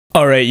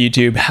All right,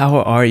 YouTube,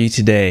 how are you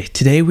today?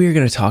 Today we are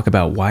going to talk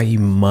about why you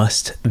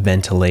must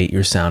ventilate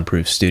your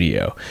soundproof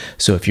studio.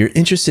 So if you're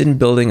interested in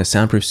building a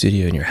soundproof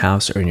studio in your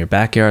house or in your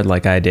backyard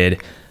like I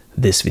did,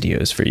 this video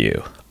is for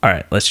you. All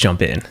right, let's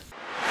jump in.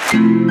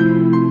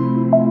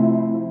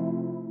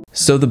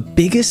 So the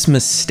biggest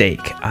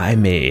mistake I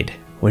made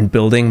when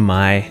building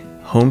my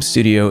home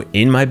studio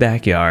in my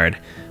backyard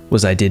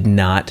was I did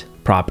not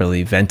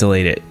properly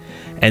ventilate it.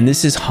 And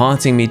this is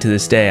haunting me to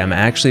this day. I'm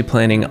actually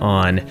planning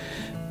on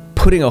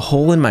putting a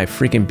hole in my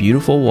freaking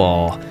beautiful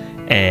wall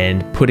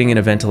and putting in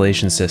a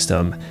ventilation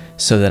system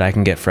so that I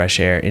can get fresh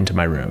air into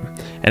my room.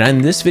 And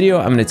in this video,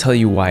 I'm going to tell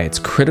you why it's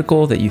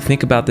critical that you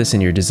think about this in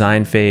your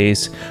design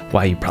phase,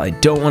 why you probably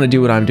don't want to do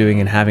what I'm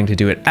doing and having to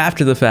do it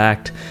after the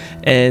fact,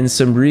 and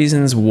some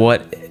reasons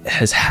what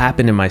has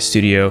happened in my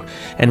studio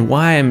and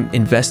why I'm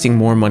investing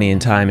more money and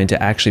time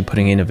into actually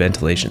putting in a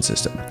ventilation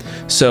system.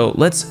 So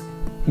let's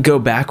go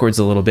backwards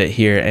a little bit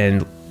here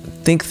and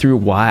think through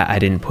why I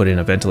didn't put in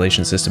a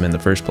ventilation system in the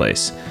first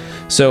place.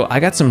 So I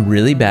got some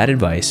really bad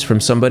advice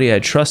from somebody I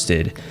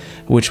trusted,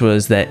 which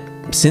was that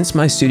since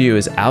my studio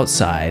is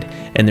outside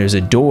and there's a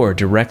door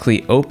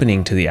directly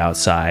opening to the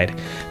outside,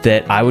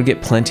 that I would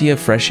get plenty of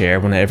fresh air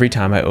every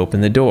time I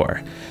open the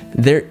door.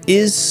 There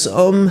is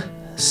some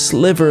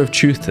sliver of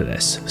truth to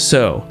this.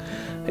 So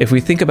if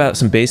we think about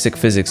some basic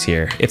physics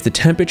here, if the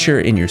temperature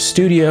in your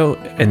studio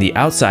and the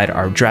outside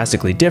are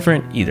drastically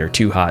different, either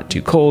too hot,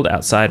 too cold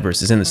outside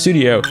versus in the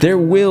studio, there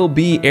will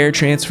be air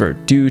transfer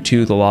due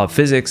to the law of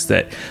physics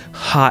that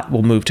hot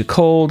will move to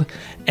cold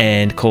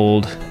and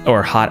cold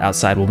or hot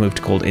outside will move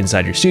to cold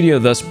inside your studio,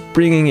 thus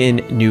bringing in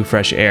new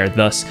fresh air,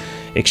 thus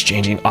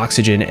exchanging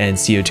oxygen and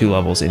CO2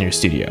 levels in your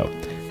studio.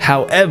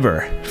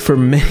 However, for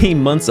many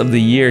months of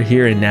the year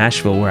here in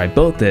Nashville where I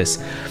built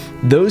this,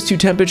 those two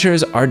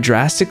temperatures are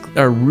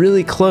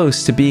really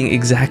close to being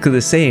exactly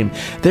the same.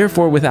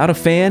 Therefore, without a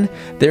fan,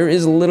 there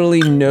is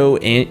literally no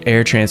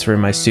air transfer in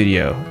my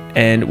studio.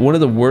 And one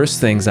of the worst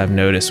things I've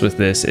noticed with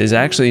this is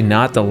actually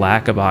not the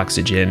lack of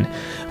oxygen.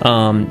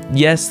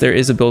 Yes, there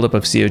is a buildup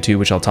of CO2,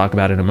 which I'll talk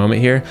about in a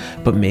moment here,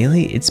 but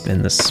mainly it's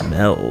been the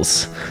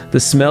smells. The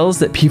smells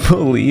that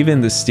people leave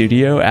in the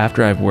studio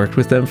after I've worked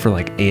with them for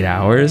like 8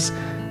 hours.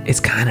 It's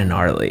kind of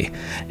gnarly.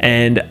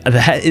 And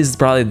that is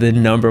probably the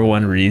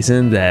 #1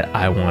 reason that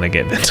I want to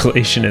get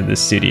ventilation in the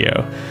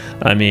studio.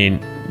 I mean,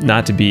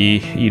 not to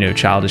be,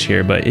 childish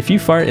here, but if you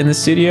fart in the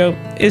studio,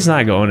 it's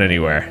not going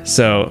anywhere.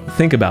 So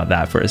think about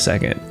that for a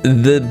second.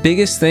 The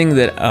biggest thing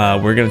that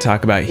we're going to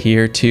talk about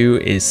here too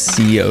is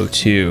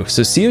CO2.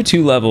 So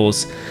CO2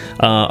 levels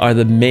are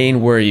the main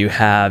worry you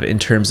have in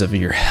terms of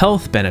your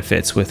health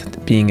benefits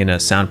with being in a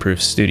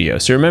soundproof studio.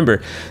 So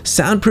remember,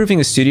 soundproofing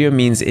a studio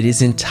means it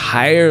is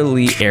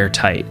entirely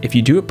airtight. If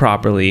you do it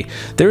properly,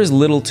 there is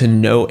little to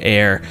no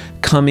air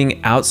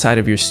coming outside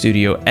of your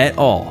studio at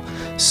all.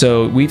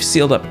 So we've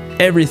sealed up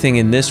everything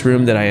in this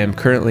room that I am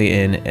currently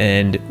in,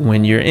 and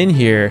when you're in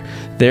here,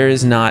 there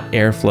is not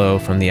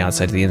airflow from the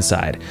outside to the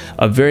inside.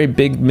 A very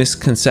big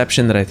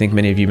misconception that I think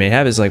many of you may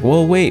have is like,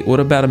 well, wait, what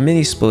about a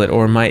mini split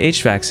or my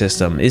HVAC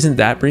system? Isn't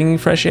that bringing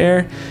fresh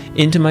air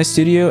into my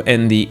studio?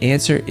 And the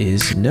answer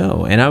is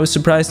no. And I was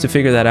surprised to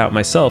figure that out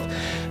myself.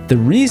 The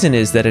reason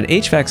is that an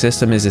HVAC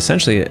system is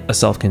essentially a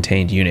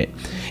self-contained unit.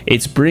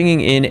 It's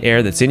bringing in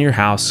air that's in your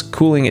house,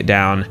 cooling it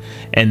down,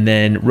 and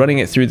then running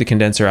it through the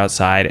condenser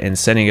outside and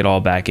sending it all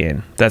back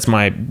in. That's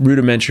my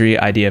rudimentary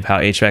idea of how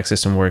HVAC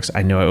system works.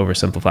 I know I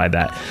oversimplified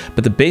that,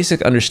 but the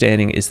basic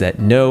understanding is that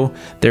no,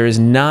 there is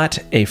not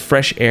a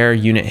fresh air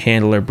unit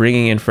handler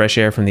bringing in fresh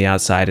air from the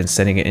outside and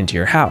sending it into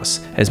your house,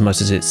 as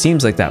much as it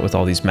seems like that with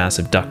all these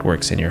massive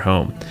ductworks in your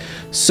home.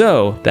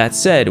 So that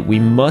said, we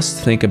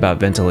must think about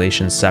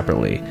ventilation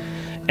separately.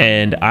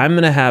 And I'm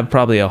gonna have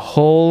probably a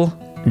whole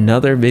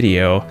another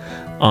video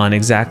on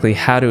exactly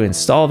how to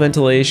install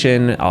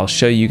ventilation. I'll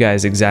show you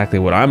guys exactly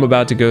what I'm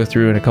about to go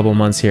through in a couple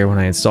months here when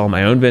I install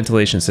my own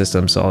ventilation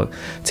system. So I'll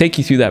take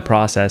you through that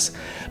process.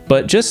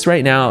 But just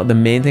right now, the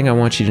main thing I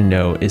want you to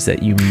know is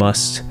that you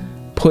must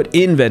put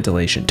in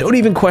ventilation. Don't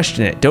even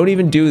question it. Don't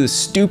even do the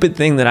stupid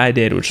thing that I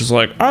did, which is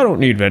like, I don't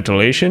need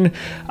ventilation.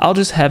 I'll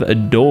just have a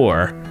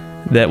door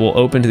that will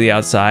open to the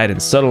outside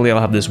and suddenly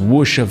I'll have this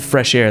whoosh of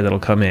fresh air that'll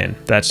come in.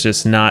 That's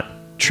just not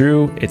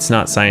true. It's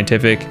not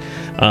scientific,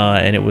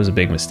 and it was a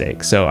big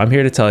mistake. So I'm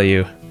here to tell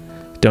you,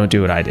 don't do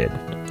what I did.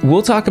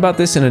 We'll talk about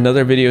this in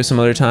another video some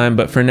other time,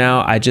 but for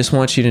now, I just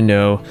want you to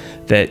know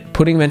that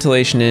putting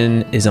ventilation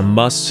in is a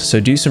must, so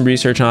do some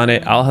research on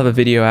it. I'll have a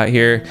video out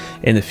here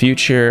in the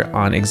future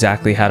on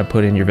exactly how to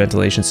put in your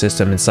ventilation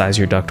system and size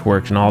your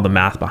ductwork and all the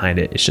math behind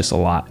it. It's just a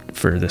lot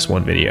for this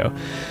one video.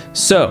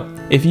 So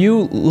if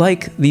you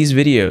like these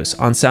videos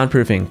on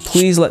soundproofing,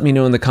 please let me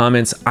know in the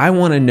comments. I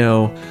want to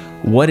know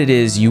what it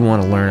is you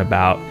want to learn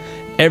about.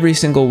 Every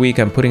single week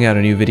I'm putting out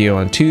a new video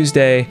on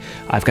Tuesday.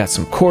 I've got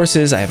some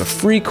courses. I have a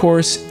free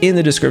course in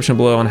the description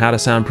below on how to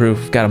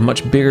soundproof. I've got a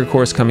much bigger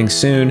course coming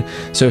soon.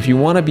 So if you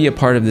want to be a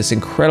part of this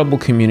incredible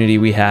community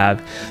we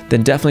have,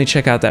 then definitely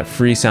check out that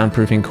free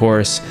soundproofing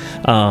course.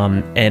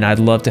 And I'd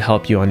love to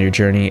help you on your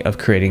journey of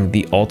creating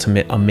the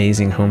ultimate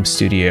amazing home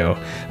studio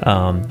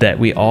that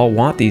we all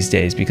want these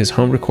days, because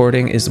home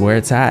recording is where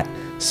it's at.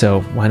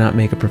 So why not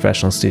make a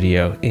professional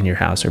studio in your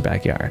house or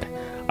backyard?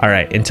 All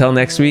right, until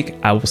next week,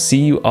 I will see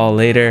you all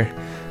later.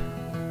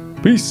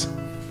 Peace.